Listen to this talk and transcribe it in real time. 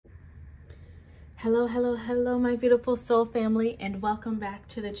Hello, hello, hello, my beautiful soul family, and welcome back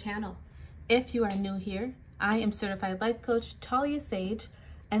to the channel. If you are new here, I am certified life coach Talia Sage,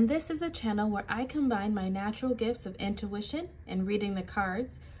 and this is a channel where I combine my natural gifts of intuition and reading the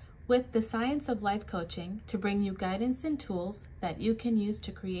cards with the science of life coaching to bring you guidance and tools that you can use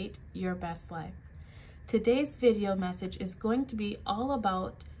to create your best life. Today's video message is going to be all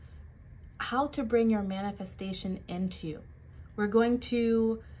about how to bring your manifestation into you. We're going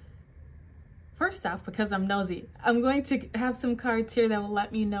to First off, because I'm nosy, I'm going to have some cards here that will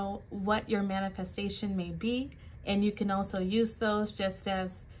let me know what your manifestation may be, and you can also use those just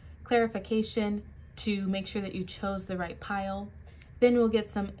as clarification to make sure that you chose the right pile. Then we'll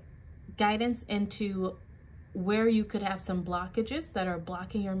get some guidance into where you could have some blockages that are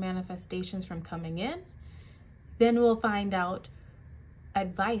blocking your manifestations from coming in. Then we'll find out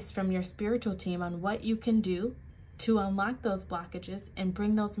advice from your spiritual team on what you can do to unlock those blockages and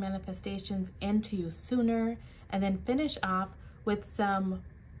bring those manifestations into you sooner, and then finish off with some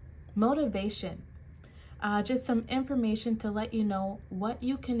motivation, just some information to let you know what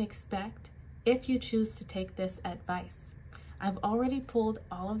you can expect if you choose to take this advice. I've already pulled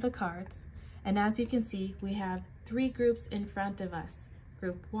all of the cards, and as you can see, we have 3 groups in front of us.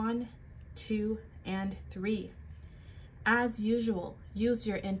 Group 1, 2, and 3. As usual, use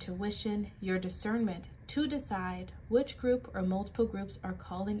your intuition, your discernment to decide which group or multiple groups are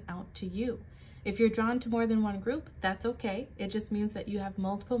calling out to you. If you're drawn to more than one group, that's okay. It just means that you have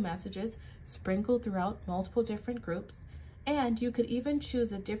multiple messages sprinkled throughout multiple different groups, and you could even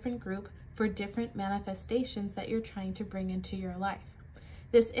choose a different group for different manifestations that you're trying to bring into your life.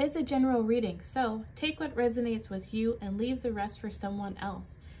 This is a general reading, so take what resonates with you and leave the rest for someone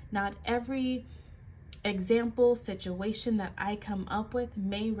else. Not every example, situation that I come up with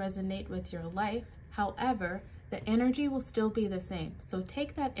may resonate with your life. However, the energy will still be the same. So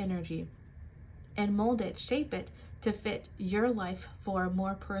take that energy and mold it, shape it to fit your life for a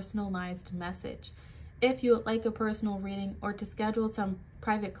more personalized message. If you would like a personal reading or to schedule some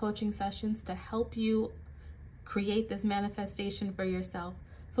private coaching sessions to help you create this manifestation for yourself,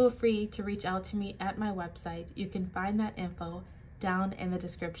 feel free to reach out to me at my website. You can find that info down in the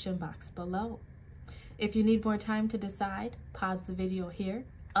description box below. If you need more time to decide, pause the video here.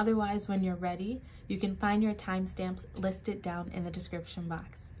 Otherwise, when you're ready, you can find your timestamps listed down in the description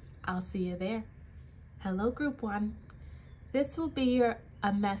box. I'll see you there. Hello, Group 1. This will be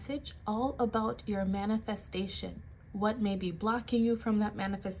a message all about your manifestation. What may be blocking you from that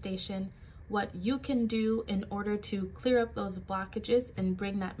manifestation, what you can do in order to clear up those blockages and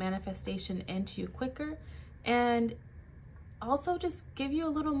bring that manifestation into you quicker, and also just give you a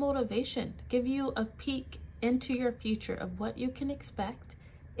little motivation, give you a peek into your future of what you can expect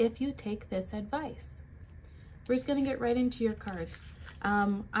if you take this advice. We're just going to get right into your cards.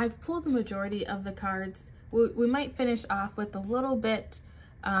 I've pulled the majority of the cards. We might finish off with a little bit,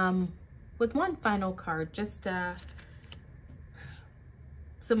 with one final card, just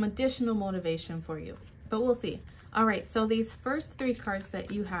some additional motivation for you, but we'll see. All right, so these first 3 cards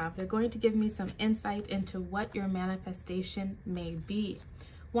that you have, they're going to give me some insight into what your manifestation may be.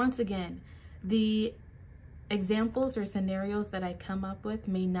 Once again, the examples or scenarios that I come up with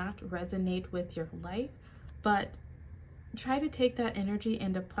may not resonate with your life, but try to take that energy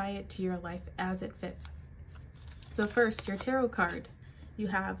and apply it to your life as it fits. So first, your tarot card, you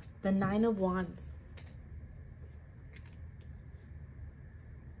have the 9 of Wands.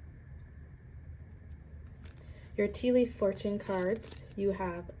 Your tea leaf fortune cards, you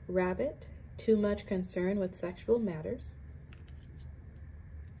have Rabbit, too much concern with sexual matters.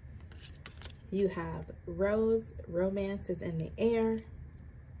 You have Rose, romance is in the air.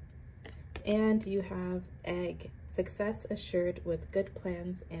 And you have Egg, success assured with good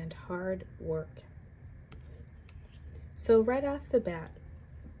plans and hard work. So right off the bat,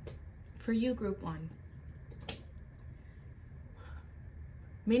 for you, Group 1,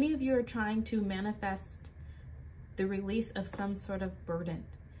 many of you are trying to manifest the release of some sort of burden.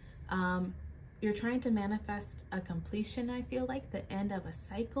 You're trying to manifest a completion, I feel like, the end of a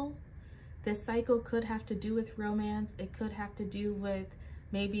cycle. This cycle could have to do with romance. It could have to do with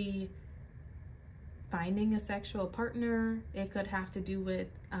maybe finding a sexual partner. It could have to do with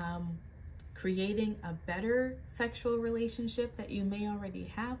creating a better sexual relationship that you may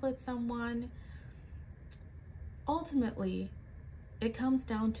already have with someone. Ultimately, it comes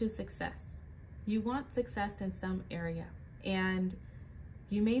down to success. You want success in some area, and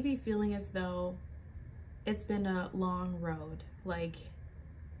you may be feeling as though it's been a long road, like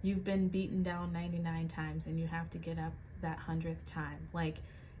you've been beaten down 99 times and you have to get up that 100th time. Like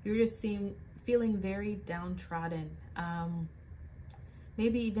you're just feeling very downtrodden.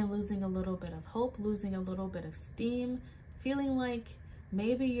 maybe even losing a little bit of hope, losing a little bit of steam, feeling like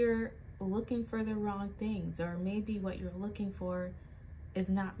maybe you're looking for the wrong things, or maybe what you're looking for is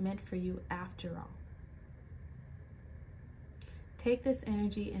not meant for you after all. Take this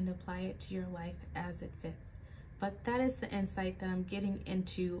energy and apply it to your life as it fits. But that is the insight that I'm getting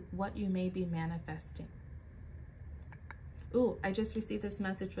into what you may be manifesting. Ooh, I just received this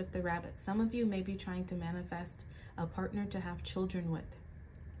message with the rabbit. Some of you may be trying to manifest a partner to have children with.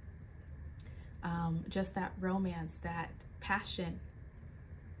 Just that romance, that passion.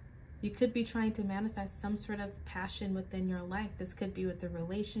 You could be trying to manifest some sort of passion within your life. This could be with a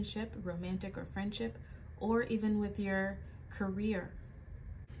relationship, romantic or friendship, or even with your career.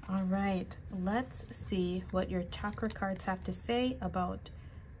 All right, let's see what your chakra cards have to say about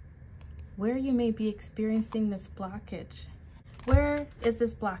where you may be experiencing this blockage. Where is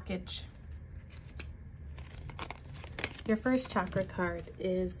this blockage? Your first chakra card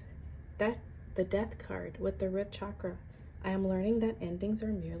is the death card with the root chakra. I am learning that endings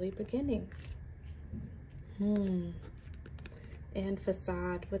are merely beginnings. And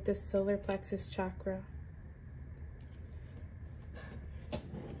facade with the solar plexus chakra.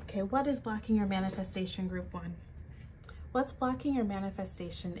 Okay, what is blocking your manifestation, group 1? What's blocking your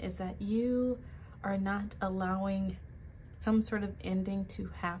manifestation is that you are not allowing some sort of ending to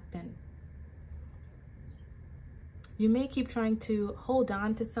happen. You may keep trying to hold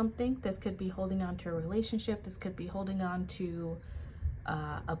on to something. This could be holding on to a relationship. This could be holding on to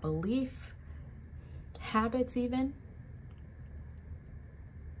a belief, habits even.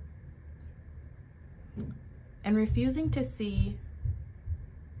 And refusing to see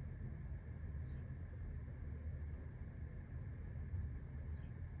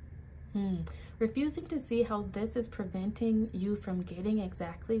refusing to see how this is preventing you from getting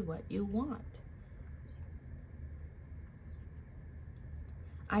exactly what you want.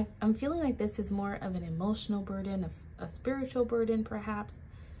 I'm feeling like this is more of an emotional burden, a spiritual burden perhaps.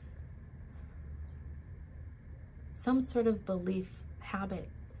 Some sort of belief, habit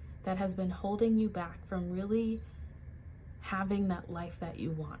that has been holding you back from really having that life that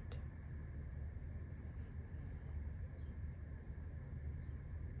you want.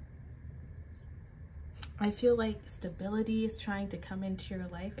 I feel like stability is trying to come into your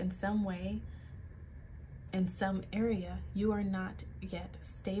life in some way, in some area. You are not yet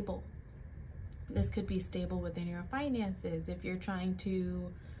stable. This could be stable within your finances if you're trying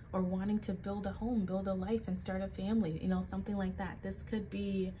to or wanting to build a home, build a life and start a family, you know, something like that. This could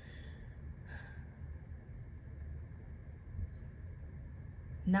be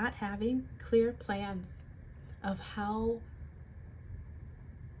not having clear plans of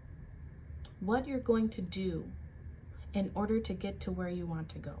what you're going to do in order to get to where you want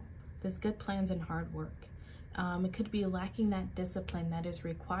to go. There's good plans and hard work. It could be lacking that discipline that is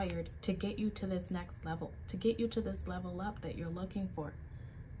required to get you to this next level, to get you to this level up that you're looking for.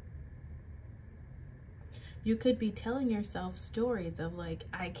 You could be telling yourself stories of like,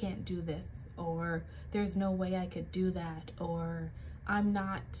 I can't do this, or there's no way I could do that, or I'm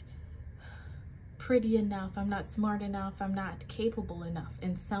not pretty enough, I'm not smart enough, I'm not capable enough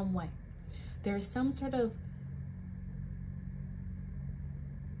in some way. There's some sort of,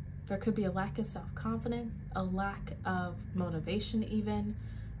 there could be a lack of self-confidence, a lack of motivation even,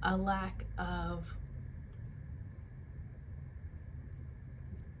 a lack of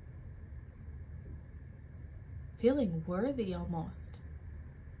feeling worthy almost.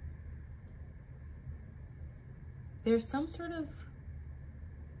 There's some sort of,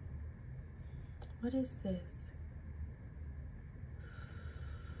 what is this?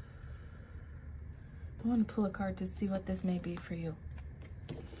 I want to pull a card to see what this may be for you.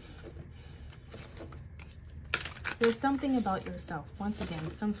 There's something about yourself. Once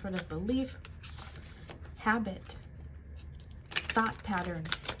again, some sort of belief, habit, thought pattern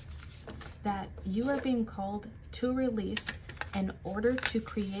that you are being called to release in order to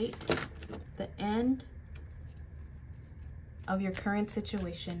create the end of your current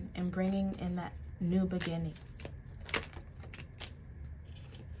situation and bringing in that new beginning.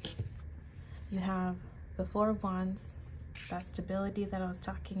 You have the Four of Wands, that stability that I was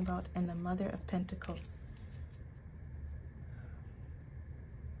talking about, and the Mother of Pentacles.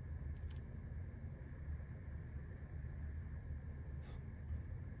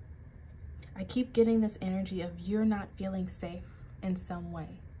 I keep getting this energy of you're not feeling safe in some way.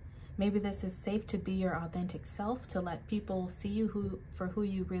 Maybe this is safe to be your authentic self, to let people see you for who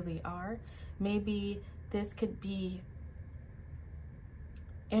you really are. Maybe this could be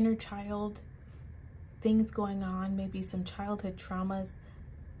inner child things going on, maybe some childhood traumas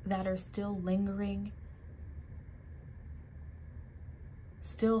that are still lingering.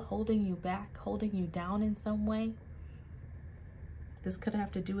 still holding you back, holding you down in some way. This could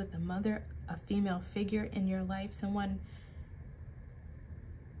have to do with the mother, a female figure in your life, someone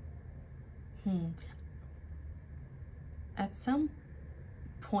at some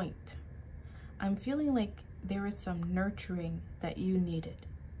point, I'm feeling like there is some nurturing that you needed,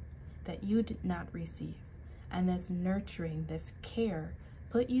 that you did not receive. And this nurturing, this care,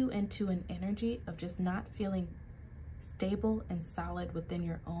 put you into an energy of just not feeling stable and solid within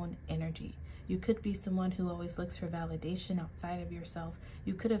your own energy. You could be someone who always looks for validation outside of yourself.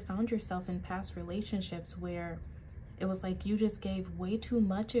 You could have found yourself in past relationships where it was like you just gave way too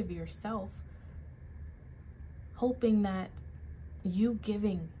much of yourself, hoping that you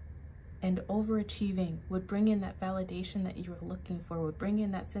giving and overachieving would bring in that validation that you were looking for, would bring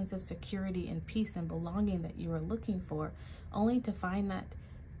in that sense of security and peace and belonging that you were looking for, only to find that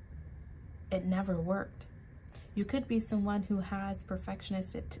it never worked. You could be someone who has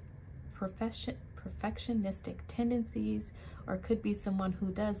perfectionistic tendencies, or could be someone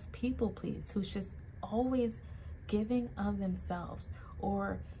who does people please, who's just always giving of themselves,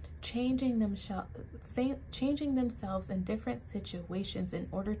 or changing themselves in different situations in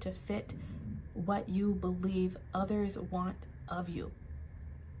order to fit what you believe others want of you.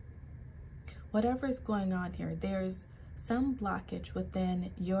 Whatever is going on here, there's some blockage within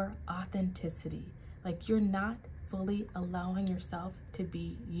your authenticity. Like you're not fully allowing yourself to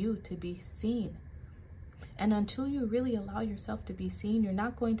be you, to be seen. And until you really allow yourself to be seen, you're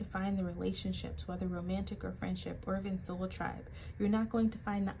not going to find the relationships, whether romantic or friendship or even soul tribe. You're not going to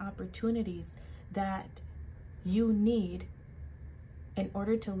find the opportunities that you need in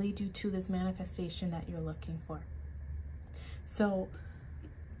order to lead you to this manifestation that you're looking for. So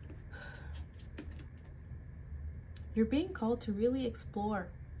you're being called to really explore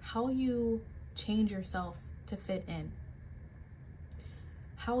how you change yourself to fit in,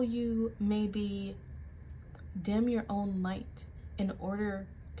 how you maybe dim your own light in order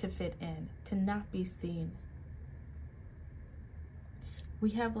to fit in, to not be seen.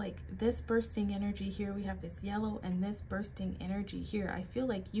 We have like this bursting energy here, we have this yellow and this bursting energy here. I feel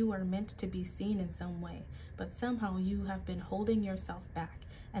like you are meant to be seen in some way, but somehow you have been holding yourself back.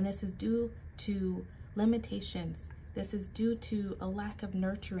 And this is due to limitations. This is due to a lack of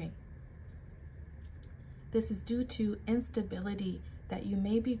nurturing. This is due to instability that you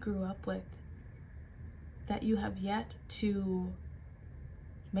maybe grew up with, that you have yet to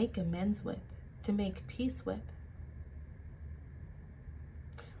make amends with, to make peace with.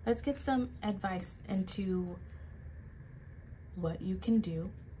 Let's get some advice into what you can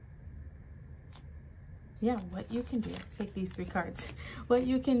do. Yeah, what you can do. Let's take these 3 cards. What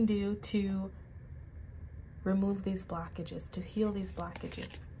you can do to remove these blockages, to heal these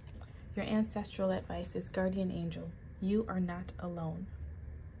blockages. Your ancestral advice is guardian angel. You are not alone.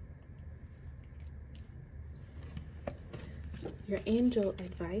 Your angel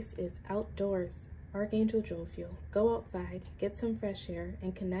advice is outdoors. Archangel Jophiel. Go outside, get some fresh air,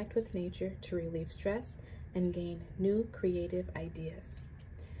 and connect with nature to relieve stress and gain new creative ideas.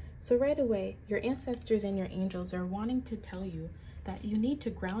 So right away, your ancestors and your angels are wanting to tell you that you need to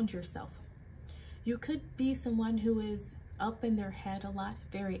ground yourself. You could be someone who is up in their head a lot,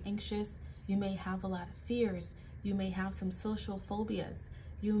 very anxious. You may have a lot of fears. You may have some social phobias.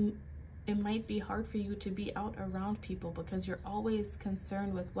 It might be hard for you to be out around people because you're always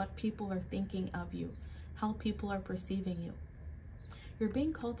concerned with what people are thinking of you, how people are perceiving you. You're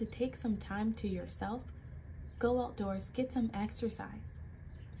being called to take some time to yourself, go outdoors, get some exercise.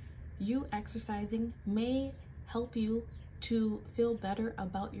 You exercising may help you to feel better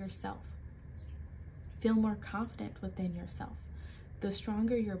about yourself, feel more confident within yourself. The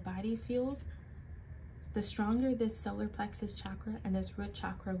stronger your body feels, the stronger this solar plexus chakra and this root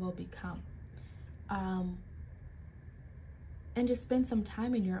chakra will become. And just spend some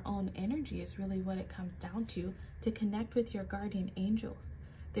time in your own energy is really what it comes down to connect with your guardian angels.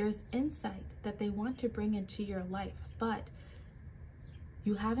 There's insight that they want to bring into your life, but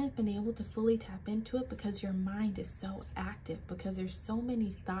you haven't been able to fully tap into it because your mind is so active, because there's so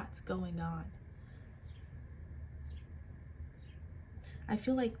many thoughts going on. I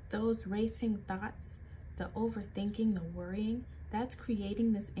feel like those racing thoughts, the overthinking, the worrying, that's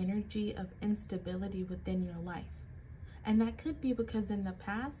creating this energy of instability within your life. And that could be because in the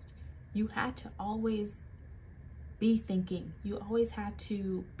past, you had to always be thinking. You always had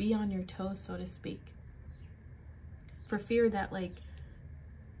to be on your toes, so to speak, for fear that like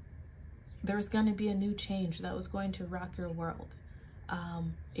there's going to be a new change that was going to rock your world.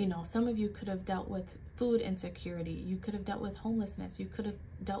 You know, some of you could have dealt with food insecurity. You could have dealt with homelessness. You could have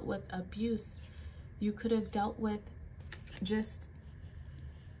dealt with abuse. You could have dealt with just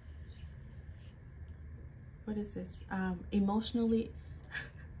what is this? Emotionally,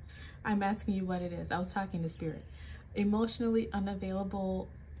 I'm asking you what it is. I was talking to spirit. Emotionally unavailable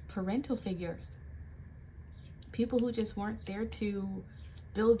parental figures. People who just weren't there to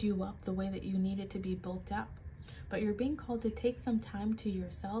build you up the way that you needed to be built up. But you're being called to take some time to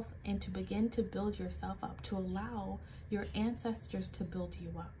yourself and to begin to build yourself up, to allow your ancestors to build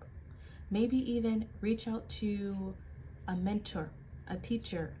you up. Maybe even reach out to a mentor, a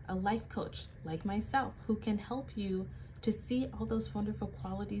teacher, a life coach like myself, who can help you to see all those wonderful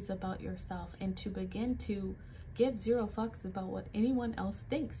qualities about yourself and to begin to give zero fucks about what anyone else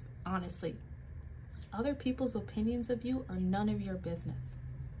thinks, honestly. Other people's opinions of you are none of your business.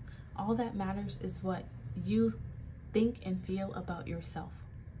 All that matters is what you think and feel about yourself.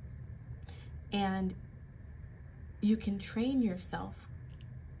 And you can train yourself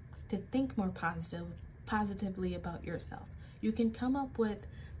to think more positively about yourself. You can come up with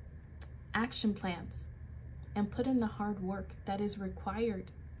action plans and put in the hard work that is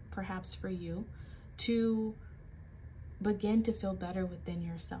required, perhaps for you, to begin to feel better within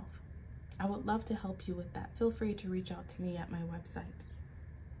yourself. I would love to help you with that. Feel free to reach out to me at my website.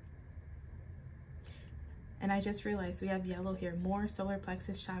 And I just realized we have yellow here, more solar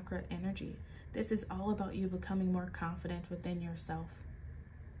plexus chakra energy. This is all about you becoming more confident within yourself,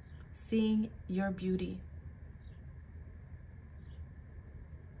 seeing your beauty.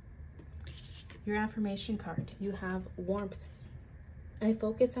 Your affirmation card, you have warmth. I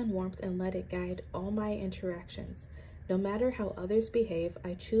focus on warmth and let it guide all my interactions. No matter how others behave,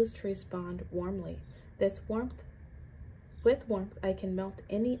 I choose to respond warmly. With warmth, I can melt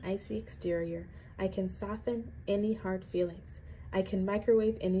any icy exterior. I can soften any hard feelings. I can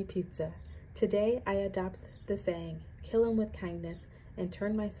microwave any pizza. Today, I adopt the saying, kill him with kindness, and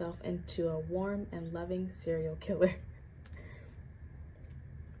turn myself into a warm and loving serial killer.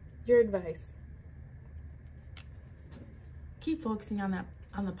 Your advice. Keep focusing on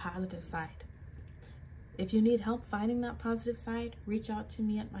the positive side. If you need help finding that positive side, reach out to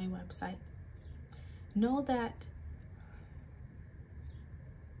me at my website. Know that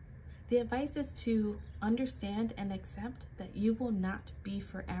the advice is to understand and accept that you will not be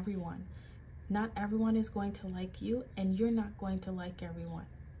for everyone. Not everyone is going to like you, and you're not going to like everyone.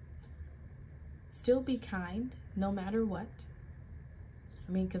 Still be kind, no matter what.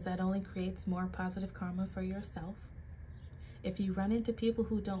 Because that only creates more positive karma for yourself. If you run into people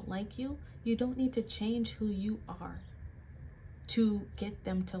who don't like you, you don't need to change who you are to get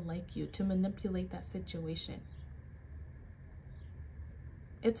them to like you, to manipulate that situation.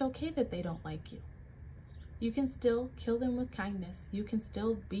 It's okay that they don't like you. You can still kill them with kindness. You can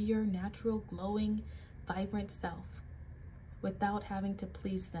still be your natural, glowing, vibrant self without having to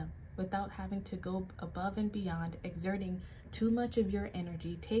please them, without having to go above and beyond, exerting too much of your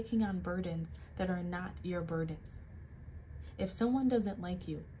energy, taking on burdens that are not your burdens. If someone doesn't like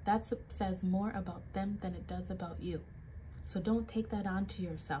you, that says more about them than it does about you. So don't take that on to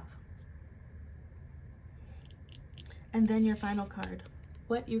yourself. And then your final card,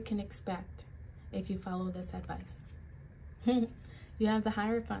 what you can expect if you follow this advice. You have the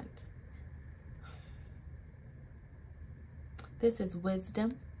Hierophant. This is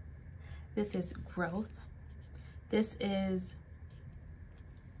wisdom. This is growth. This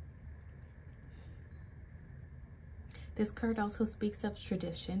card also speaks of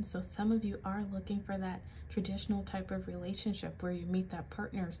tradition. So some of you are looking for that traditional type of relationship where you meet that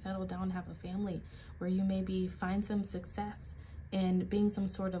partner, settle down, have a family, where you maybe find some success in being some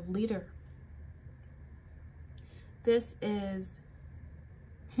sort of leader. This is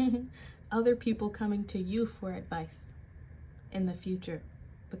other people coming to you for advice in the future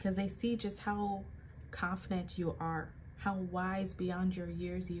because they see just how confident you are, how wise beyond your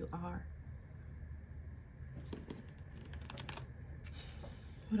years you are.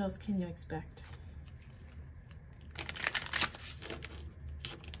 What else can you expect?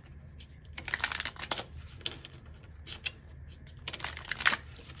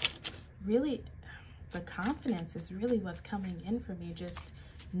 Really, the confidence is really what's coming in for me. Just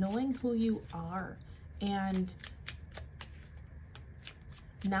knowing who you are and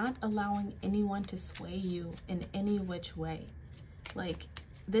not allowing anyone to sway you in any which way. Like,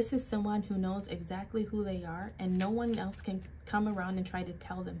 this is someone who knows exactly who they are, and no one else can come around and try to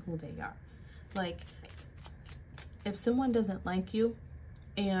tell them who they are. Like, if someone doesn't like you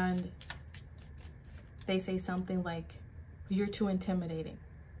and they say something like, you're too intimidating,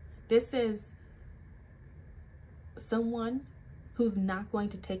 this is someone who's not going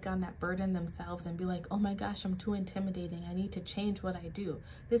to take on that burden themselves and be like, oh my gosh, I'm too intimidating, I need to change what I do.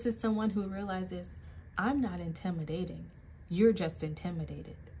 This is someone who realizes, I'm not intimidating, you're just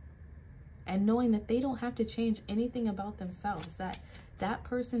intimidated. and knowing that they don't have to change anything about themselves, that that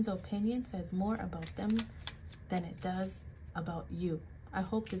person's opinion says more about them than it does about you. I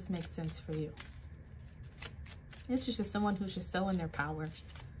hope this makes sense for you. This is just someone who's just so in their power.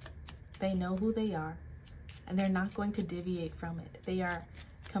 They know who they are, and they're not going to deviate from it. They are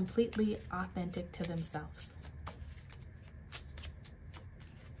completely authentic to themselves.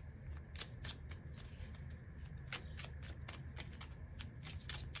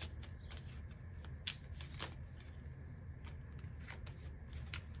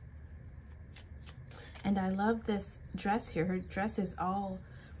 And I love this dress here. Her dress is all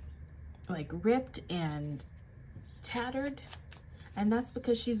like ripped and tattered. And that's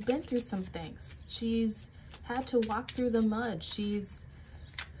because she's been through some things. She's had to walk through the mud. She's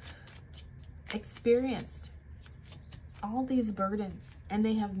experienced all these burdens, and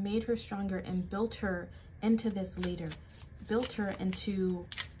they have made her stronger and built her into this leader, built her into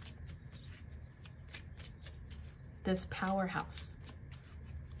this powerhouse.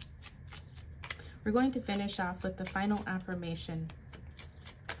 We're going to finish off with the final affirmation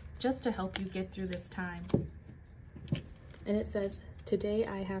just to help you get through this time. And it says, today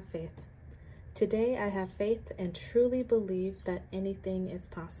I have faith. Today I have faith and truly believe that anything is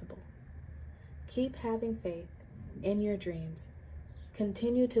possible. Keep having faith in your dreams.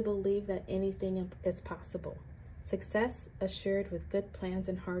 Continue to believe that anything is possible. Success assured with good plans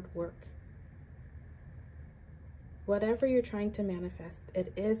and hard work. Whatever you're trying to manifest,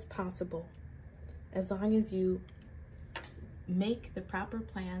 it is possible as long as you make the proper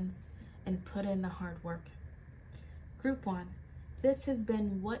plans and put in the hard work. Group 1, this has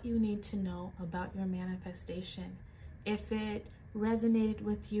been what you need to know about your manifestation. If it resonated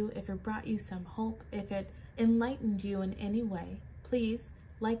with you, if it brought you some hope, if it enlightened you in any way, please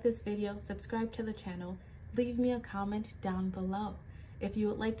like this video, subscribe to the channel, leave me a comment down below. If you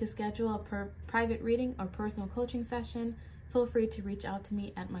would like to schedule a private reading or personal coaching session, feel free to reach out to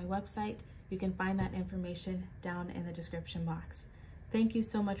me at my website. You can find that information down in the description box. Thank you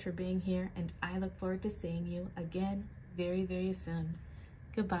so much for being here, and I look forward to seeing you again very, very soon.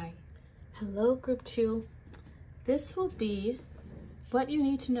 Goodbye. Hello, Group 2. This will be what you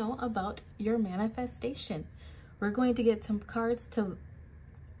need to know about your manifestation. We're going to get some cards to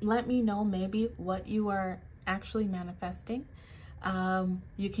let me know maybe what you are actually manifesting.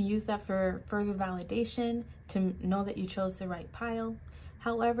 You can use that for further validation to know that you chose the right pile.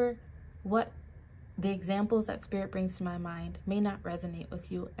 However, what the examples that Spirit brings to my mind may not resonate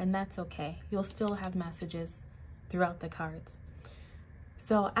with you, and that's okay. You'll still have messages throughout the cards.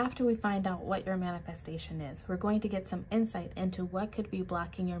 So after we find out what your manifestation is, we're going to get some insight into what could be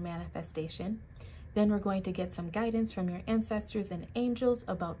blocking your manifestation. Then we're going to get some guidance from your ancestors and angels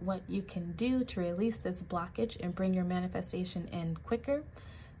about what you can do to release this blockage and bring your manifestation in quicker.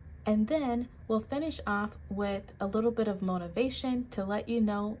 And then we'll finish off with a little bit of motivation to let you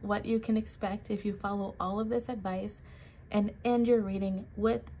know what you can expect if you follow all of this advice, and end your reading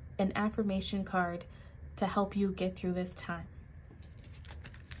with an affirmation card to help you get through this time.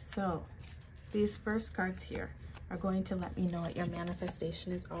 So these first cards here are going to let me know what your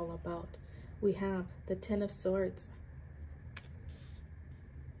manifestation is all about. We have the Ten of Swords,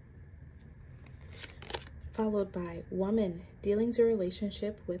 followed by woman, dealings or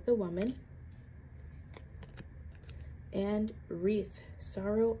relationship with a woman, and wreath,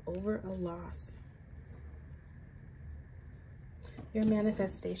 sorrow over a loss. Your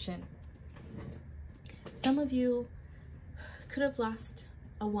manifestation. Some of you could have lost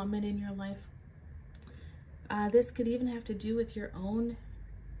a woman in your life. This could even have to do with your own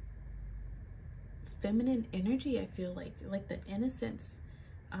feminine energy, I feel like the innocence,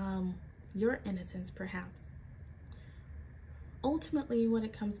 your innocence perhaps. Ultimately, what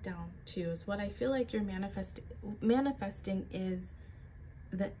it comes down to is what I feel like you're manifesting is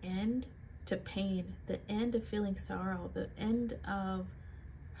the end to pain, the end of feeling sorrow, the end of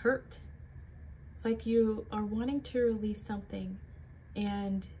hurt. It's like you are wanting to release something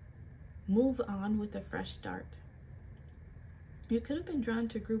and move on with a fresh start. You could have been drawn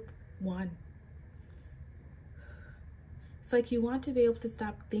to Group 1. It's like you want to be able to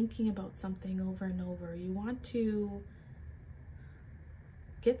stop thinking about something over and over. You want to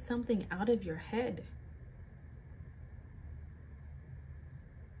get something out of your head.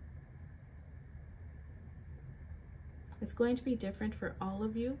 It's going to be different for all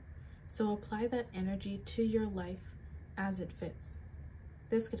of you, so apply that energy to your life as it fits.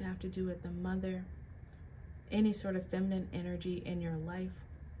 This could have to do with the mother, any sort of feminine energy in your life.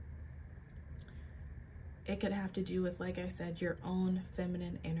 It could have to do with, like I said, your own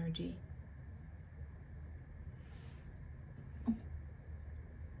feminine energy.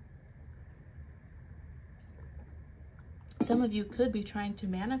 Some of you could be trying to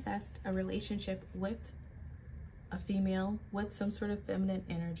manifest a relationship with a female with some sort of feminine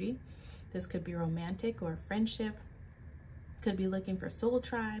energy. This could be romantic or friendship. Could be looking for soul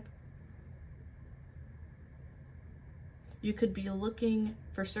tribe. You could be looking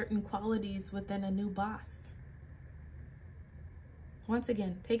for certain qualities within a new boss. Once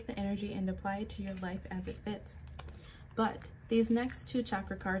again, take the energy and apply it to your life as it fits. But these next two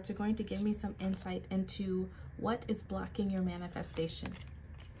chakra cards are going to give me some insight into what is blocking your manifestation.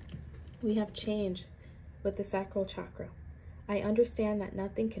 We have change with the sacral chakra. I understand that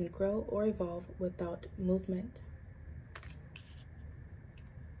nothing can grow or evolve without movement.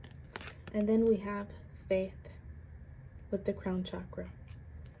 And then we have faith with the crown chakra.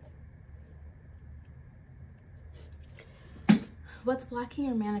 What's blocking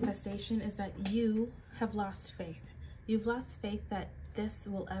your manifestation is that you have lost faith. You've lost faith that this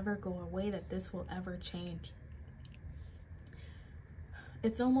will ever go away, that this will ever change.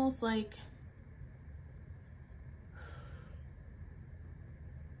 It's almost like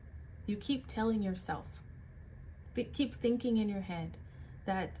you keep telling yourself, keep thinking in your head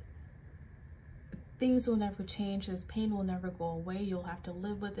that things will never change, this pain will never go away, you'll have to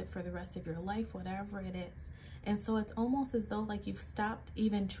live with it for the rest of your life, whatever it is. And so it's almost as though like you've stopped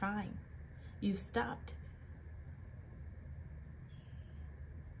even trying. You've stopped.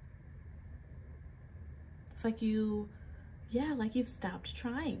 It's like like you've stopped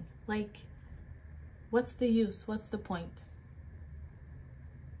trying. Like, what's the use? What's the point?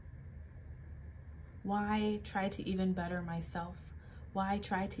 Why try to even better myself? Why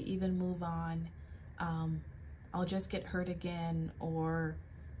try to even move on? I'll just get hurt again, or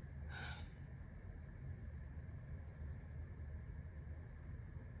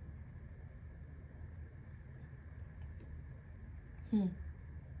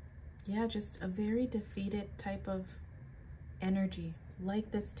yeah, just a very defeated type of energy,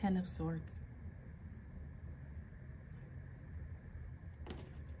 like this Ten of Swords.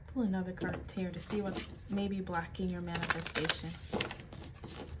 Pull another card here to see what's maybe blocking your manifestation.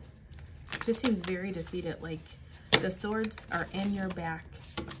 Just seems very defeated, like the swords are in your back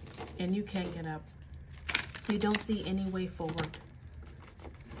and you can't get up. You don't see any way forward.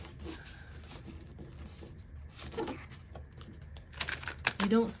 You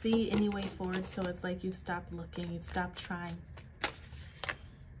don't see any way forward, so it's like you've stopped looking, you've stopped trying.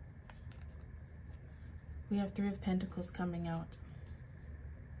 We have Three of Pentacles coming out.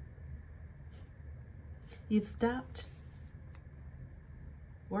 You've stopped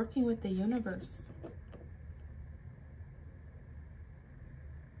working with the universe.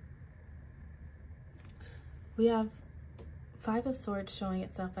 We have Five of Swords showing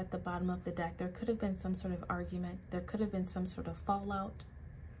itself at the bottom of the deck. There could have been some sort of argument. There could have been some sort of fallout.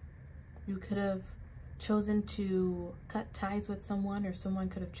 You could have chosen to cut ties with someone, or someone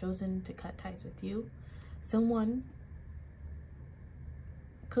could have chosen to cut ties with you. Someone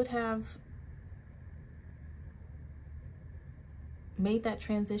could have made that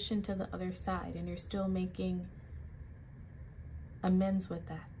transition to the other side, and you're still making amends with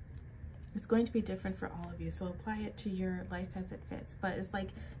that. It's going to be different for all of you, so apply it to your life as it fits. But it's like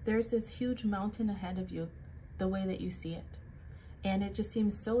there's this huge mountain ahead of you, the way that you see it. And it just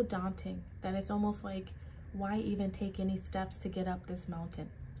seems so daunting that it's almost like, why even take any steps to get up this mountain?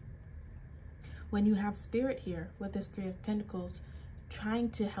 When you have Spirit here with this Three of Pentacles,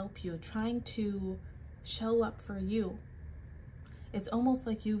 trying to help you, trying to show up for you, it's almost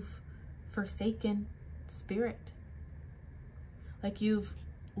like you've forsaken Spirit. Like you've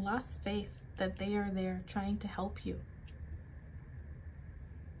lost faith that they are there trying to help you.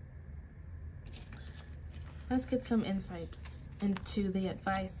 Let's get some insight into the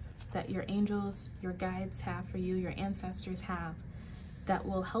advice that your angels, your guides have for you, your ancestors have, that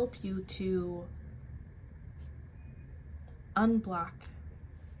will help you to unblock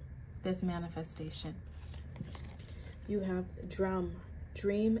this manifestation. You have Drum,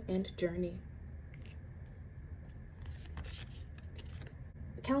 Dream, and Journey.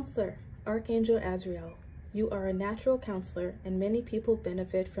 Counselor, Archangel Azrael, you are a natural counselor, and many people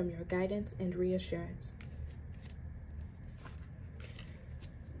benefit from your guidance and reassurance.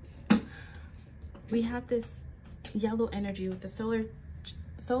 We have this yellow energy with the solar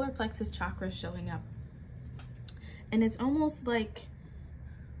plexus chakra showing up. And it's almost like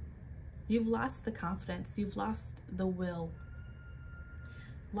you've lost the confidence, you've lost the will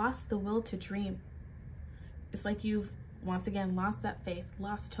to dream. It's like you've, once again, lost that faith,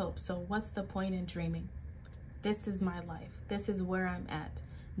 lost hope. So what's the point in dreaming? This is my life. This is where I'm at.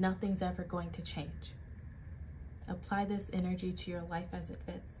 Nothing's ever going to change. Apply this energy to your life as it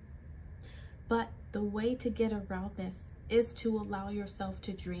fits. But the way to get around this is to allow yourself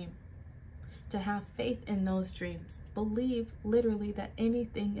to dream, to have faith in those dreams. Believe literally that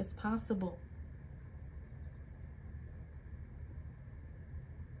anything is possible.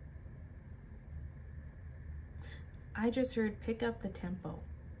 I just heard pick up the tempo.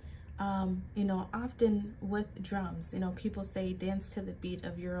 You know, often with drums, you know, people say dance to the beat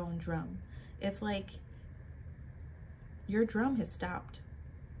of your own drum. It's like your drum has stopped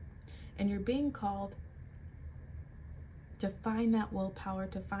and you're being called to find that willpower,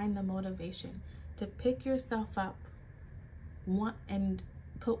 to find the motivation, to pick yourself up and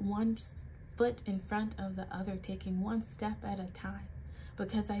put one foot in front of the other, taking one step at a time.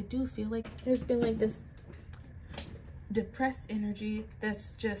 Because I do feel like there's been like this depressed energy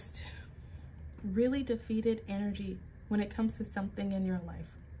that's just really defeated energy when it comes to something in your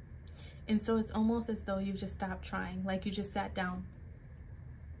life. And so it's almost as though you've just stopped trying, like you just sat down.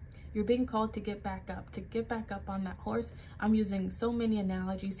 You're being called to get back up on that horse. I'm using so many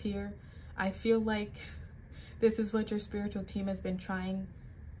analogies here. I feel like this is what your spiritual team has been trying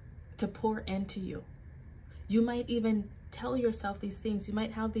to pour into you. You might even tell yourself these things. You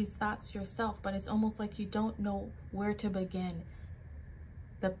might have these thoughts yourself, but it's almost like you don't know where to begin.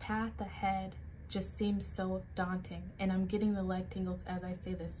 The path ahead just seems so daunting. And I'm getting the leg tingles as I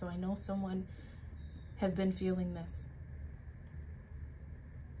say this, so I know someone has been feeling this.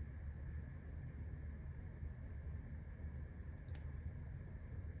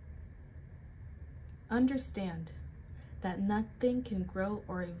 Understand that nothing can grow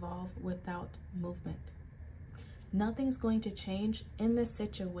or evolve without movement. Nothing's going to change in this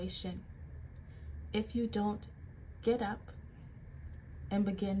situation if you don't get up and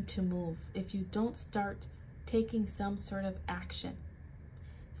begin to move, if you don't start taking some sort of action.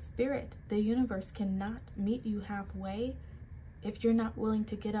 Spirit, the universe, cannot meet you halfway if you're not willing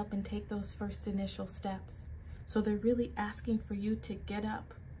to get up and take those first initial steps. So they're really asking for you to get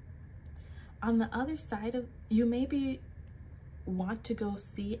up. On the other side of, you maybe want to go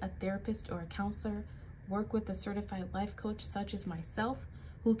see a therapist or a counselor, work with a certified life coach such as myself,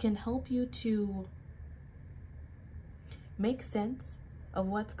 who can help you to make sense of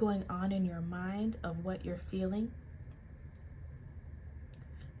what's going on in your mind, of what you're feeling,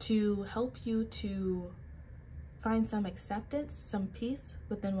 to help you to find some acceptance, some peace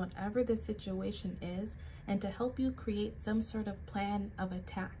within whatever the situation is, and to help you create some sort of plan of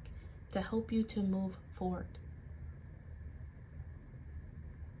attack to help you to move forward.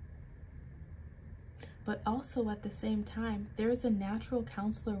 But also at the same time, there's a natural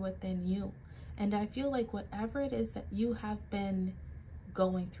counselor within you. And I feel like whatever it is that you have been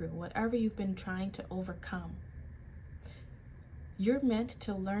going through, whatever you've been trying to overcome, you're meant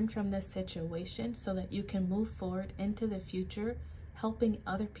to learn from this situation so that you can move forward into the future, helping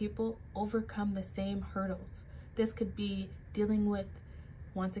other people overcome the same hurdles. This could be dealing with,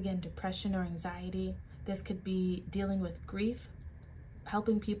 once again, depression or anxiety. This could be dealing with grief,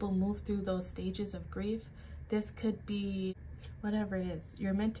 helping people move through those stages of grief. This could be whatever it is.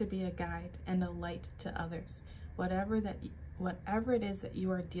 You're meant to be a guide and a light to others. Whatever it is that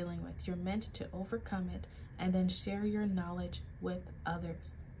you are dealing with, you're meant to overcome it and then share your knowledge with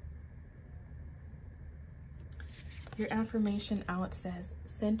others. Your affirmation out says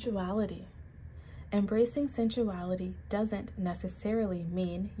sensuality. Embracing sensuality doesn't necessarily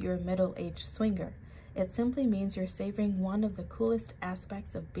mean you're a middle-aged swinger. It simply means you're savoring one of the coolest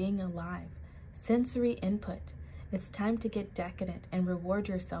aspects of being alive, sensory input. It's time to get decadent and reward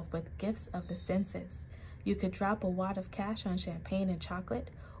yourself with gifts of the senses. You could drop a wad of cash on champagne and chocolate,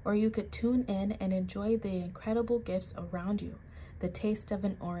 or you could tune in and enjoy the incredible gifts around you. The taste of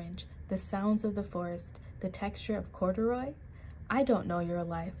an orange, the sounds of the forest, the texture of corduroy. I don't know your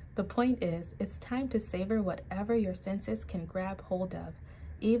life. The point is, it's time to savor whatever your senses can grab hold of,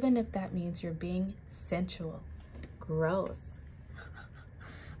 even if that means you're being sensual. Gross.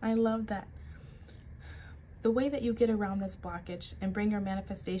 I love that. The way that you get around this blockage and bring your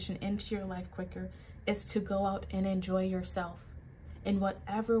manifestation into your life quicker is to go out and enjoy yourself in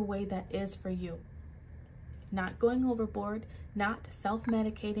whatever way that is for you. Not going overboard, not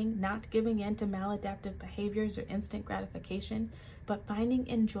self-medicating, not giving in to maladaptive behaviors or instant gratification, but finding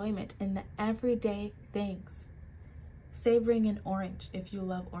enjoyment in the everyday things. Savoring an orange if you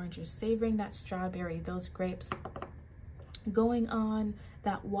love oranges, savoring that strawberry, those grapes, going on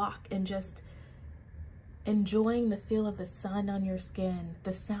that walk and just enjoying the feel of the sun on your skin,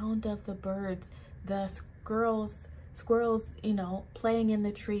 the sound of the birds, the squirrels, you know, playing in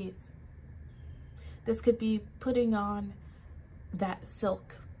the trees. This could be putting on that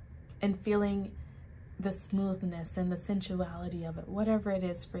silk and feeling the smoothness and the sensuality of it, whatever it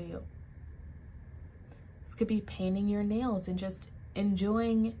is for you. This could be painting your nails and just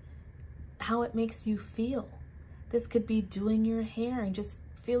enjoying how it makes you feel. This could be doing your hair and just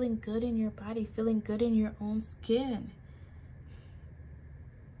feeling good in your body, feeling good in your own skin.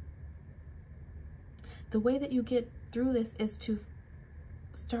 The way that you get through this is to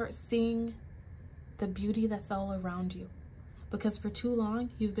start seeing the beauty that's all around you. Because for too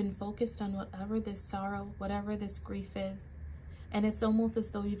long, you've been focused on whatever this sorrow, whatever this grief is. And it's almost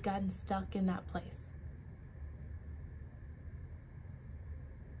as though you've gotten stuck in that place.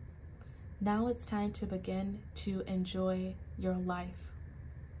 Now it's time to begin to enjoy your life.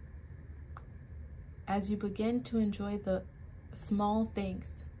 As you begin to enjoy the small things,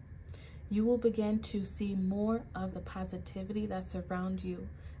 you will begin to see more of the positivity that's around you,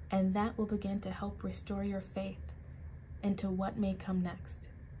 and that will begin to help restore your faith into what may come next.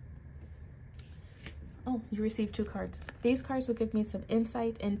 Oh, you received 2 cards. These cards will give me some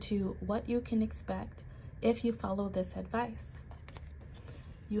insight into what you can expect if you follow this advice.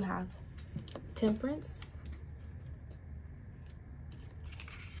 You have Temperance,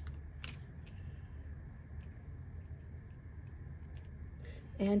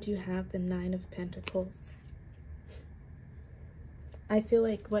 and you have the 9 of Pentacles. I feel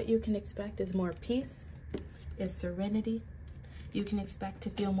like what you can expect is more peace, is serenity. You can expect to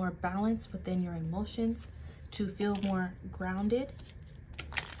feel more balance within your emotions, to feel more grounded.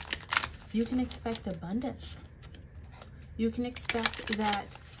 You can expect abundance. You can expect that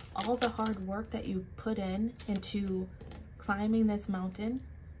all the hard work that you put into climbing this mountain,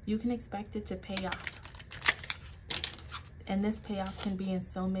 you can expect it to pay off. And this payoff can be in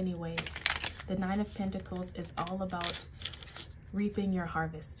so many ways. The 9 of Pentacles is all about reaping your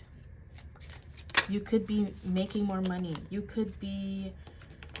harvest. You could be making more money. You could be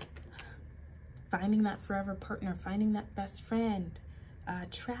finding that forever partner, finding that best friend,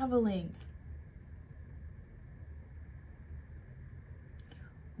 traveling.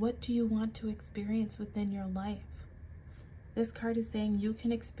 What do you want to experience within your life? This card is saying you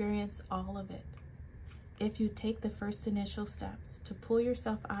can experience all of it if you take the first initial steps to pull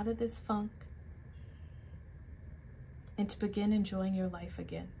yourself out of this funk and to begin enjoying your life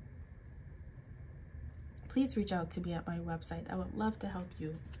again. Please reach out to me at my website. I would love to help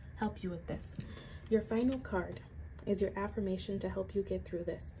you with this. Your final card is your affirmation to help you get through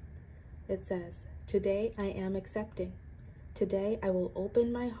this. It says, "Today I am accepting. Today I will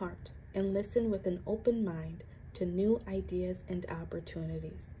open my heart and listen with an open mind to new ideas and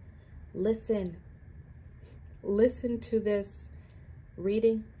opportunities." Listen to this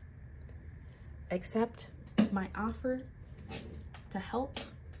reading. Accept my offer to help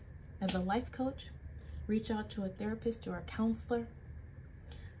as a life coach. Reach out to a therapist or a counselor.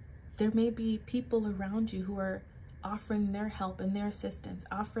 There may be people around you who are offering their help and their assistance,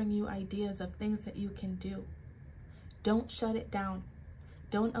 offering you ideas of things that you can do. Don't shut it down.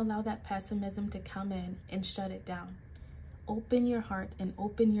 Don't allow that pessimism to come in and shut it down. Open your heart and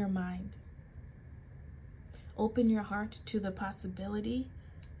open your mind. Open your heart to the possibility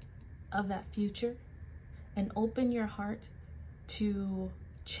of that future, and open your heart to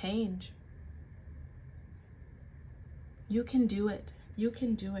change. You can do it. You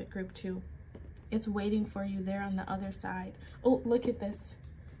can do it, group 2. It's waiting for you there on the other side. Oh, look at this.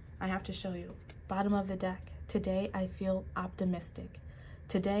 I have to show you. Bottom of the deck. Today I feel optimistic.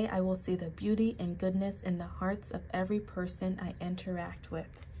 Today I will see the beauty and goodness in the hearts of every person I interact with.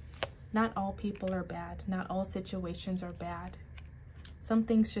 Not all people are bad. Not all situations are bad. Some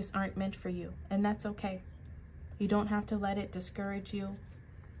things just aren't meant for you, and that's okay. You don't have to let it discourage you.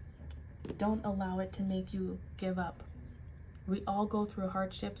 Don't allow it to make you give up. We all go through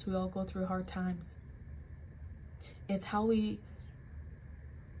hardships. We all go through hard times. It's how we,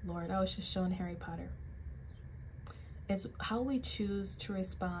 Lord, I was just showing Harry Potter. It's how we choose to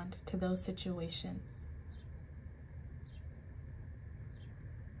respond to those situations.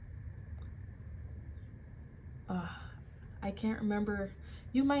 I can't remember.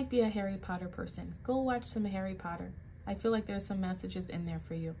 You might be a Harry Potter person. Go watch some Harry Potter. I feel like there's some messages in there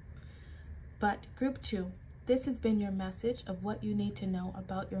for you. But group 2, this has been your message of what you need to know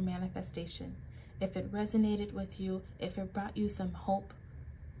about your manifestation. If it resonated with you, if it brought you some hope,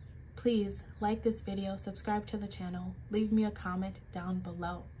 please like this video, subscribe to the channel, leave me a comment down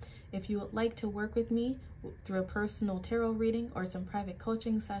below. If you would like to work with me through a personal tarot reading or some private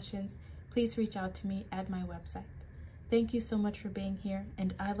coaching sessions, please reach out to me at my website. Thank you so much for being here,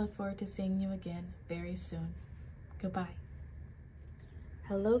 and I look forward to seeing you again very soon. Goodbye.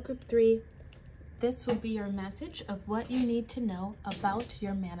 Hello, group 3. This will be your message of what you need to know about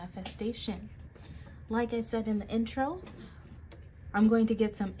your manifestation. Like I said in the intro, I'm going to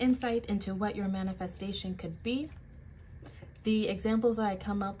get some insight into what your manifestation could be. The examples that I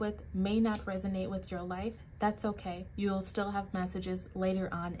come up with may not resonate with your life. That's okay. You'll still have messages later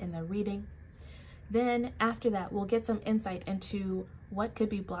on in the reading. Then after that, we'll get some insight into what could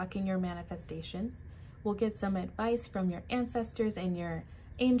be blocking your manifestations. We'll get some advice from your ancestors and your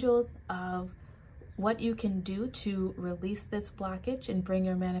angels of what you can do to release this blockage and bring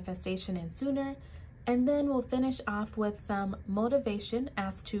your manifestation in sooner. And then we'll finish off with some motivation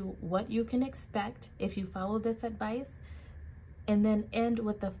as to what you can expect if you follow this advice. And then end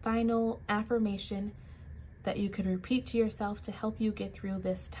with the final affirmation that you can repeat to yourself to help you get through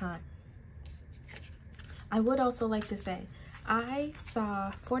this time. I would also like to say, I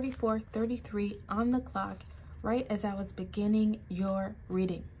saw 44:33 on the clock right as I was beginning your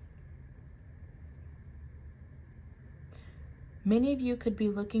reading. Many of you could be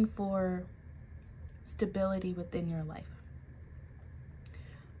looking for stability within your life.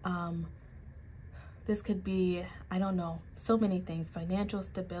 This could be, I don't know, so many things: financial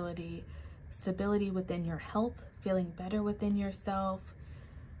stability, stability within your health, feeling better within yourself,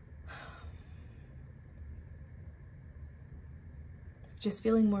 just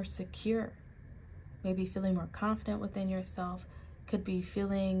feeling more secure, maybe feeling more confident within yourself. Could be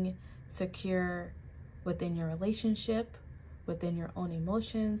feeling secure within your relationship, within your own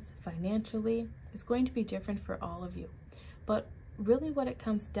emotions, financially. It's going to be different for all of you. But really what it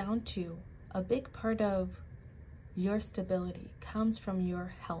comes down to, a big part of your stability comes from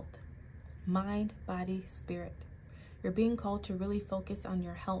your health, mind, body, spirit. You're being called to really focus on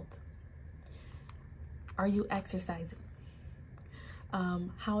your health. Are you exercising?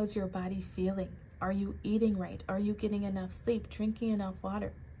 How is your body feeling? Are you eating right? Are you getting enough sleep, drinking enough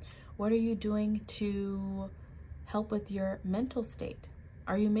water? What are you doing to help with your mental state?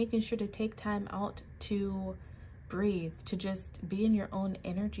 Are you making sure to take time out to breathe, to just be in your own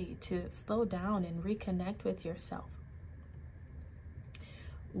energy, to slow down and reconnect with yourself?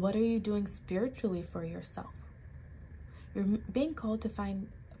 What are you doing spiritually for yourself? You're being called to find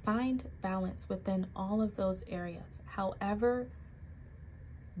balance within all of those areas, however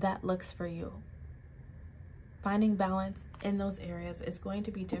that looks for you. Finding balance in those areas is going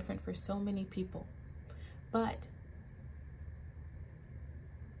to be different for so many people. But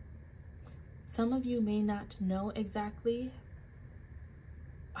some of you may not know exactly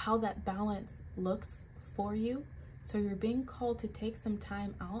how that balance looks for you. So you're being called to take some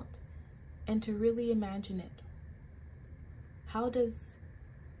time out and to really imagine it. How does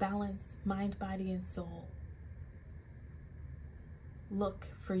balance, mind, body, and soul look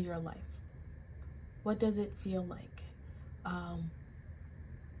for your life? What does it feel like?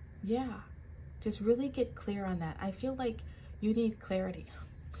 Just really get clear on that. I feel like you need clarity.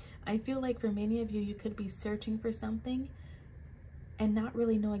 I feel like for many of you, you could be searching for something and not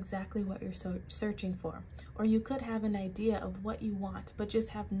really know exactly what you're searching for. Or you could have an idea of what you want, but just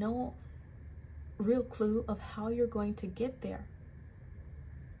have no real clue of how you're going to get there.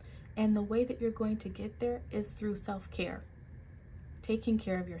 And the way that you're going to get there is through self-care. Taking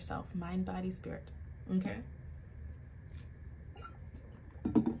care of yourself, mind, body, spirit. Okay?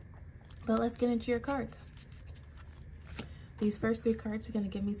 But let's get into your cards. These first three cards are going to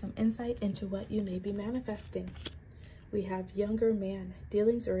give me some insight into what you may be manifesting. We have younger man,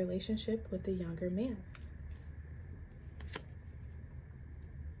 dealings or relationship with a younger man.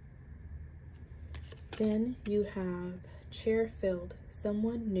 Then you have chair filled,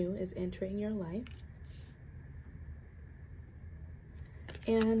 someone new is entering your life.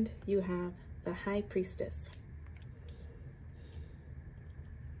 And you have the high priestess.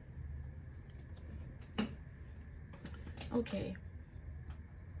 Okay,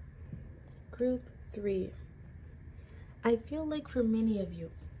 group 3. I feel like for many of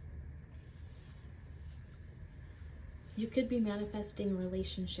you, you could be manifesting a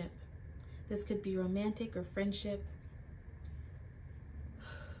relationship. This could be romantic or friendship,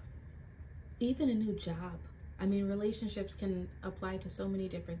 even a new job. I mean, relationships can apply to so many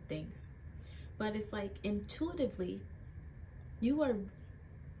different things, but it's like intuitively, you are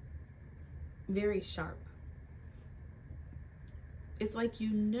very sharp. It's like you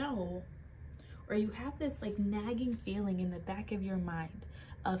know, or you have this like nagging feeling in the back of your mind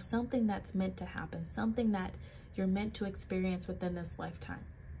of something that's meant to happen, something that you're meant to experience within this lifetime.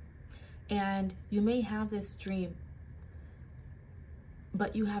 And you may have this dream,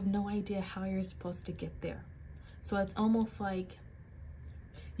 but you have no idea how you're supposed to get there. So it's almost like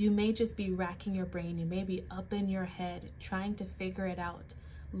you may just be racking your brain. You may be up in your head trying to figure it out,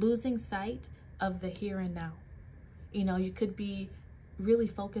 losing sight of the here and now. You know, you could be really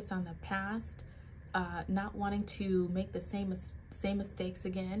focused on the past, not wanting to make the same mistakes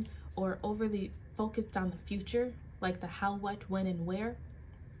again, or overly focused on the future, like the how, what, when, and where,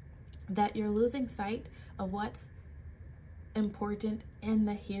 that you're losing sight of what's important in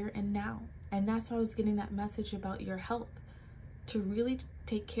the here and now. And that's why I was getting that message about your health, to really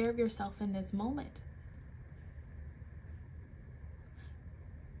take care of yourself in this moment.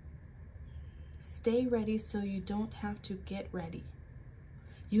 Stay ready so you don't have to get ready.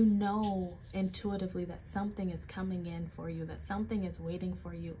 You know intuitively that something is coming in for you, that something is waiting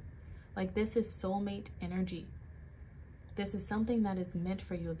for you. Like, this is soulmate energy. This is something that is meant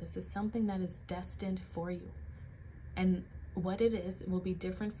for you. This is something that is destined for you. And what it is will be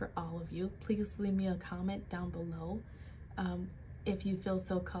different for all of you. Please leave me a comment down below if you feel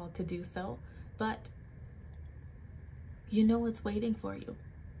so called to do so. But you know it's waiting for you.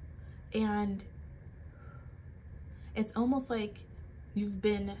 And it's almost like you've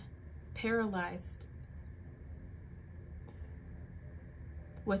been paralyzed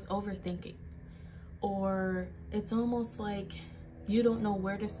with overthinking, or it's almost like you don't know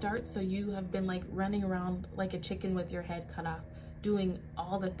where to start, so you have been like running around like a chicken with your head cut off, doing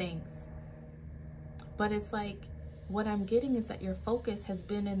all the things. But it's like, what I'm getting is that your focus has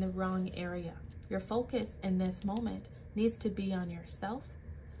been in the wrong area. Your focus in this moment needs to be on yourself,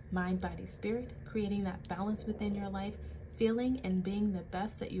 mind, body, spirit, creating that balance within your life, feeling and being the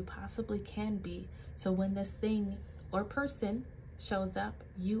best that you possibly can be. So when this thing or person shows up,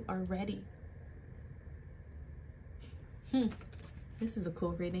 you are ready. This is a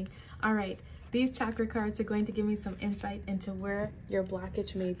cool reading. All right, these chakra cards are going to give me some insight into where your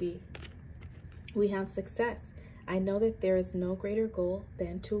blockage may be. We have success. I know that there is no greater goal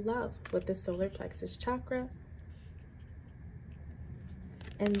than to love, with the solar plexus chakra.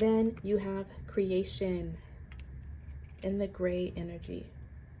 And then you have creation in the gray energy.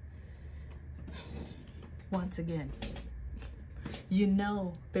 Once again, you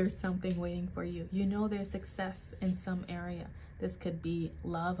know there's something waiting for you. You know there's success in some area. This could be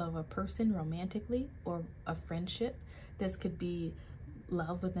love of a person romantically, or a friendship. This could be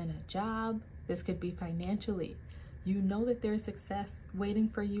love within a job. This could be financially. You know that there's success waiting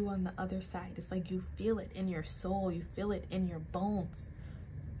for you on the other side. It's like you feel it in your soul. You feel it in your bones.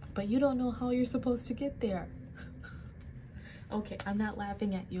 But you don't know how you're supposed to get there. Okay, I'm not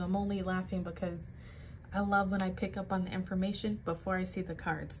laughing at you. I'm only laughing because I love when I pick up on the information before I see the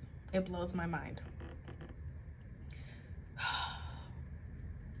cards. It blows my mind.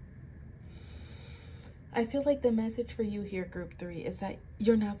 I feel like the message for you here, group 3, is that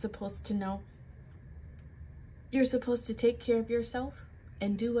you're not supposed to know. You're supposed to take care of yourself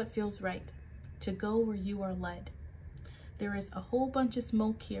and do what feels right, to go where you are led. There is a whole bunch of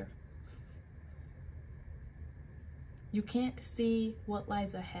smoke here. You can't see what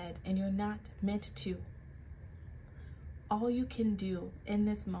lies ahead, and you're not meant to. All you can do in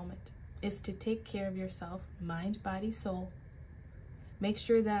this moment is to take care of yourself, mind, body, soul. Make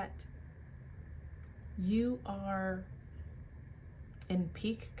sure that you are in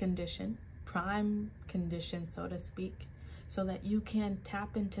peak condition, prime condition, so to speak, so that you can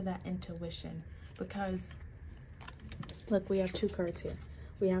tap into that intuition. Because look, we have 2 cards here.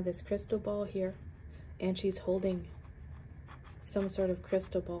 We have this crystal ball here, and she's holding some sort of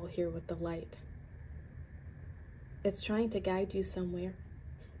crystal ball here with the light. It's trying to guide you somewhere,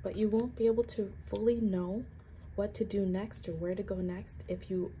 but you won't be able to fully know what to do next or where to go next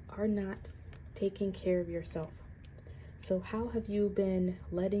if you are not taking care of yourself. So how have you been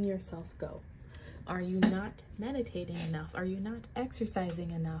letting yourself go? Are you not meditating enough? Are you not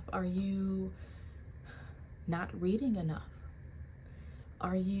exercising enough? Are you not reading enough?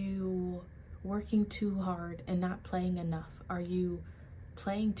 Are you working too hard and not playing enough? Are you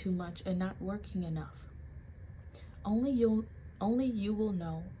playing too much and not working enough? Only you will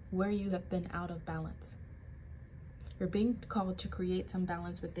know where you have been out of balance. You're being called to create some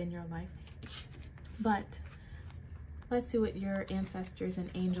balance within your life. But let's see what your ancestors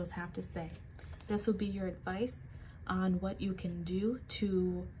and angels have to say. This will be your advice on what you can do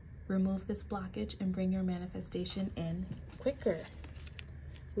to remove this blockage and bring your manifestation in quicker.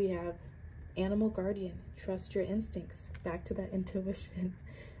 We have animal guardian, trust your instincts. Back to that intuition.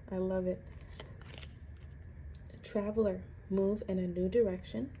 I love it. Traveler, move in a new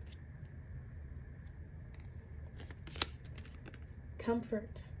direction.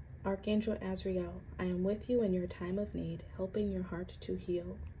 Comfort, Archangel Azrael, I am with you in your time of need, helping your heart to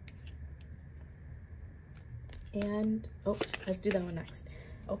heal. And, oh, let's do that one next.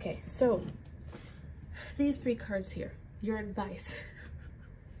 Okay, so these 3 cards here, your advice.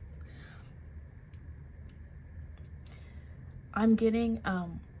 I'm getting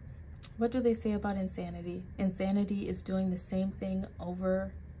What do they say about insanity? Insanity is doing the same thing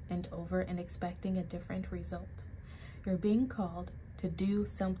over and over and expecting a different result. You're being called to do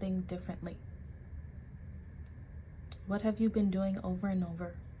something differently. What have you been doing over and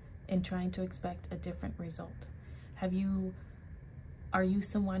over in trying to expect a different result? Are you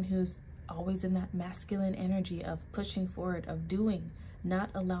someone who's always in that masculine energy of pushing forward, of doing, not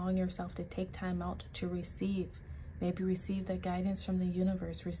allowing yourself to take time out to receive? Maybe receive that guidance from the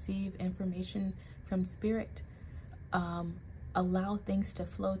universe, receive information from spirit, allow things to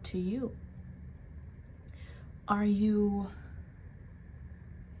flow to you. Are you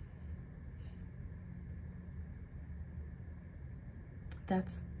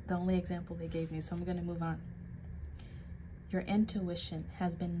that's the only example they gave me, so I'm going to move on. Your intuition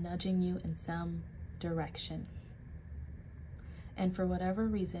has been nudging you in some direction, and for whatever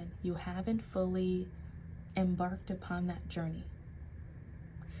reason you haven't fully embarked upon that journey.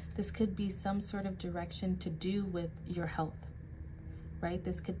 This could be some sort of direction to do with your health, right?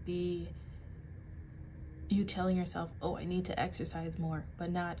 This could be you telling yourself, oh, I need to exercise more, but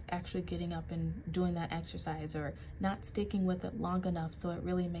not actually getting up and doing that exercise, or not sticking with it long enough so it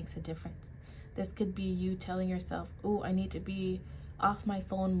really makes a difference. This could be you telling yourself, oh, I need to be off my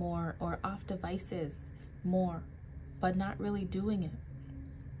phone more or off devices more, but not really doing it.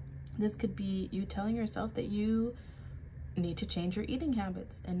 This could be you telling yourself that you need to change your eating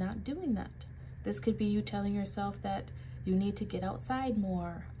habits and not doing that. This could be you telling yourself that you need to get outside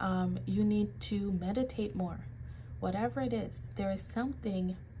more, you need to meditate more. Whatever it is, there is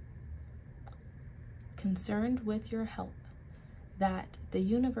something concerned with your health that the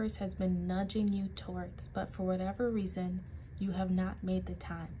universe has been nudging you towards, but for whatever reason, you have not made the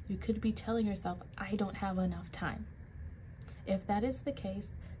time. You could be telling yourself, I don't have enough time. If that is the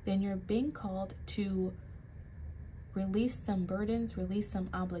case, then you're being called to release some burdens, release some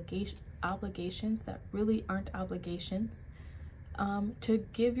obligations that really aren't obligations, to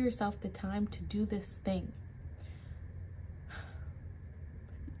give yourself the time to do this thing.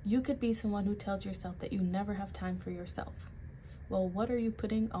 You could be someone who tells yourself that you never have time for yourself. Well, what are you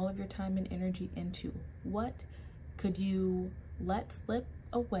putting all of your time and energy into? What could you let slip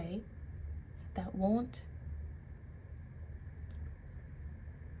away that won't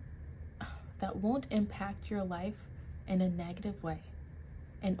impact your life in a negative way,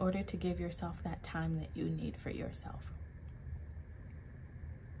 in order to give yourself that time that you need for yourself?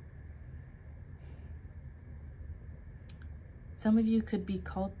 Some of you could be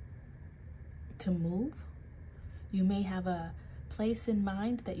called to move. You may have a place in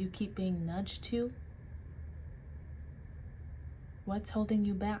mind that you keep being nudged to. What's holding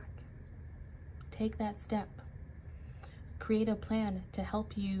you back? Take that step. Create a plan to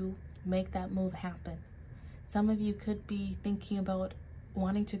help you make that move happen. Some of you could be thinking about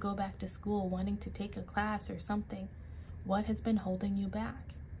wanting to go back to school, wanting to take a class or something. What has been holding you back?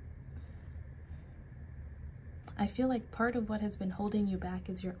 I feel like part of what has been holding you back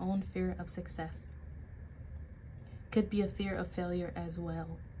is your own fear of success. Could be a fear of failure as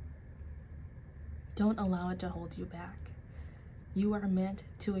well. Don't allow it to hold you back. You are meant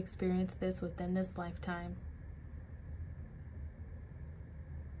to experience this within this lifetime.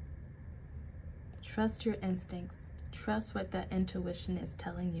 Trust your instincts. Trust what that intuition is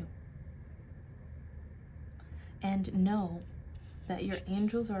telling you. And know that your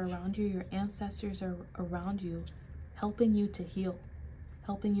angels are around you, your ancestors are around you, helping you to heal.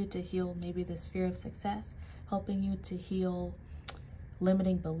 Helping you to heal maybe this fear of success, helping you to heal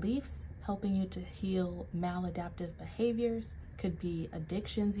limiting beliefs, helping you to heal maladaptive behaviors, could be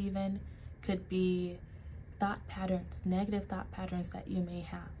addictions even, could be thought patterns, negative thought patterns that you may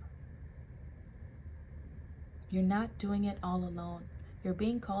have. You're not doing it all alone. You're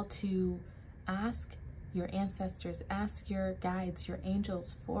being called to ask your ancestors, ask your guides, your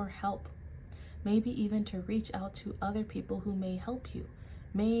angels for help. Maybe even to reach out to other people who may help you.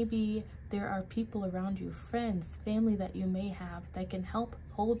 Maybe there are people around you, friends, family that you may have that can help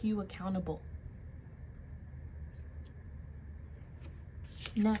hold you accountable.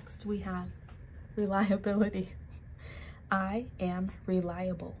 Next, we have reliability. I am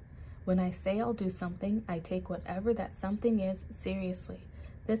reliable. When I say I'll do something, I take whatever that something is seriously.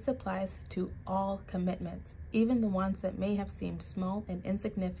 This applies to all commitments, even the ones that may have seemed small and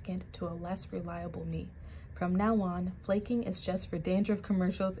insignificant to a less reliable me. From now on, flaking is just for dandruff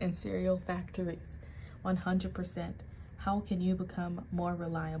commercials and cereal factories. 100%. How can you become more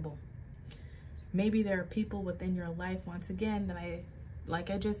reliable? Maybe there are people within your life, once again, that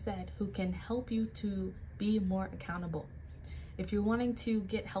like I just said, who can help you to be more accountable. If you're wanting to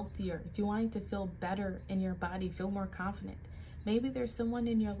get healthier, if you're wanting to feel better in your body, feel more confident, Maybe there's someone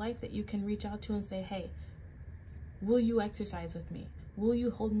in your life that you can reach out to and say, hey, will you exercise with me? Will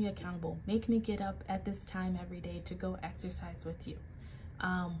you hold me accountable? Make me get up at this time every day to go exercise with you.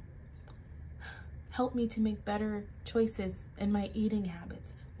 Help me to make better choices in my eating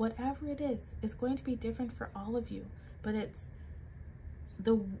habits. Whatever it is, it's going to be different for all of you, but it's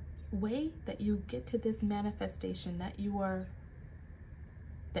the way that you get to this manifestation that you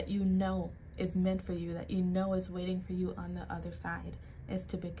know is meant for you, that you know is waiting for you on the other side, is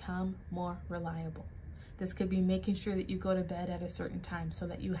to become more reliable. This could be making sure that you go to bed at a certain time so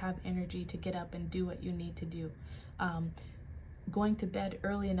that you have energy to get up and do what you need to do. Going to bed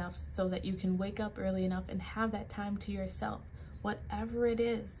early enough so that you can wake up early enough and have that time to yourself. Whatever it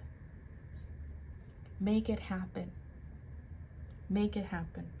is, make it happen. Make it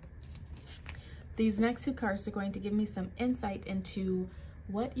happen. These next two cards are going to give me some insight into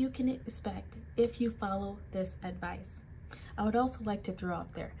what you can expect if you follow this advice. I would also like to throw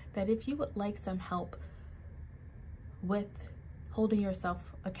out there that if you would like some help with holding yourself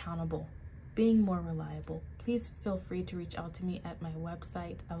accountable, being more reliable, please feel free to reach out to me at my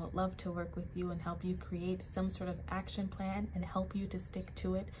website. I would love to work with you and help you create some sort of action plan and help you to stick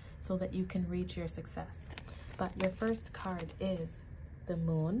to it so that you can reach your success. But your first card is the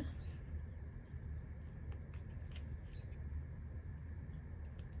Moon,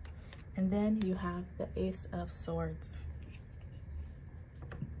 and then you have the Ace of Swords.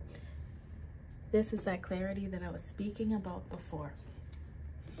 This is that clarity that I was speaking about before.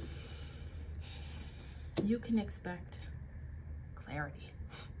 You can expect clarity.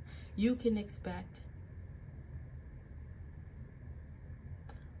 You can expect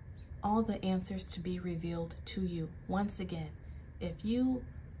all the answers to be revealed to you. Once again, if you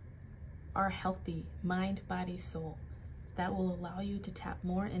are healthy, mind, body, soul, that will allow you to tap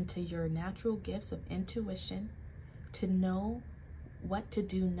more into your natural gifts of intuition to know what to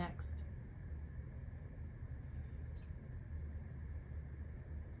do next.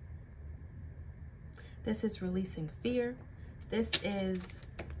 This is releasing fear. This is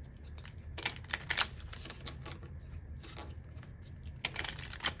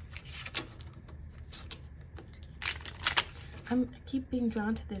I keep being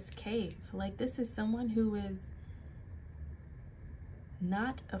drawn to this cave. Like, this is someone who is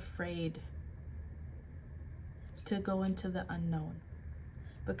not afraid to go into the unknown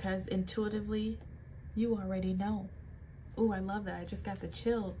because intuitively you already know. Oh, I love that. I just got the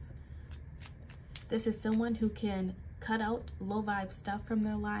chills. This is someone who can cut out low vibe stuff from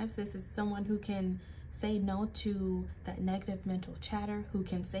their lives. This is someone who can say no to that negative mental chatter, who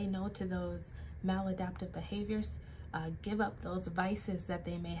can say no to those maladaptive behaviors, give up those vices that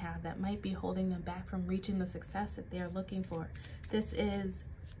they may have that might be holding them back from reaching the success that they are looking for. This is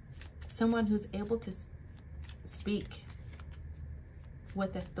someone who's able to speak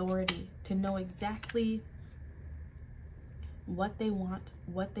with authority, to know exactly what they want,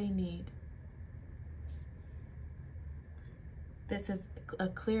 what they need. This is a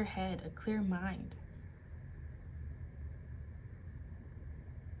clear head, a clear mind.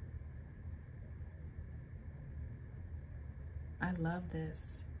 I love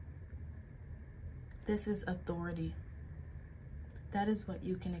this. This is authority. That is what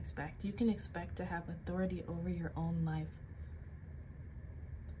you can expect. You can expect to have authority over your own life.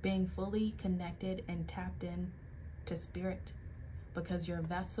 Being fully connected and tapped in to spirit, because your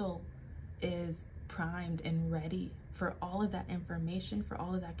vessel is primed and ready for all of that information, for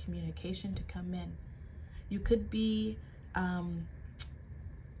all of that communication to come in. You could be a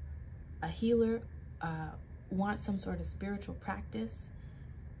healer, want some sort of spiritual practice.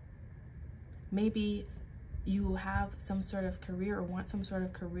 Maybe you have some sort of career or want some sort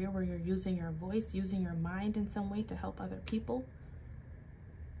of career where you're using your voice, using your mind in some way to help other people.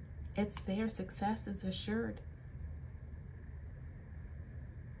 It's there. Success is assured.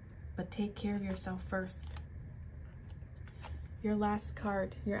 But take care of yourself first. Your last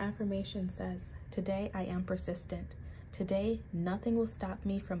card, your affirmation says, today I am persistent. Today, nothing will stop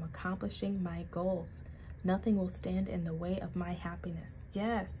me from accomplishing my goals. Nothing will stand in the way of my happiness.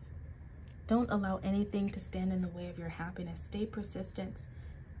 Yes. Don't allow anything to stand in the way of your happiness. Stay persistent.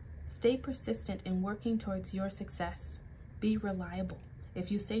 Stay persistent in working towards your success. Be reliable.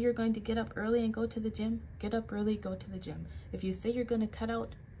 If you say you're going to get up early and go to the gym, get up early, go to the gym. If you say you're going to cut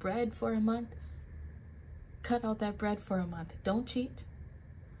out bread for a month, cut out that bread for a month. Don't cheat,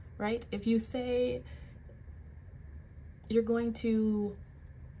 right? If you say you're going to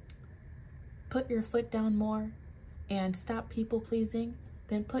put your foot down more and stop people pleasing,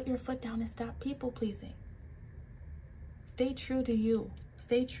 then put your foot down and stop people pleasing. Stay true to you.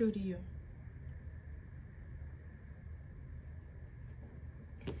 Stay true to you.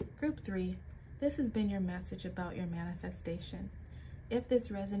 Group 3, this has been your message about your manifestation. If this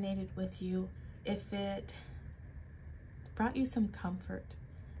resonated with you, if it brought you some comfort,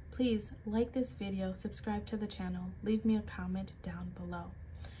 please like this video, subscribe to the channel, leave me a comment down below.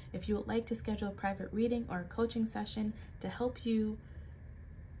 If you would like to schedule a private reading or a coaching session to help you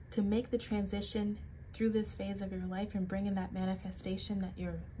to make the transition through this phase of your life and bring in that manifestation that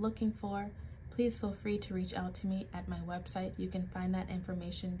you're looking for, please feel free to reach out to me at my website. You can find that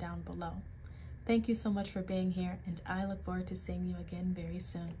information down below. Thank you so much for being here, and I look forward to seeing you again very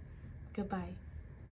soon. Goodbye.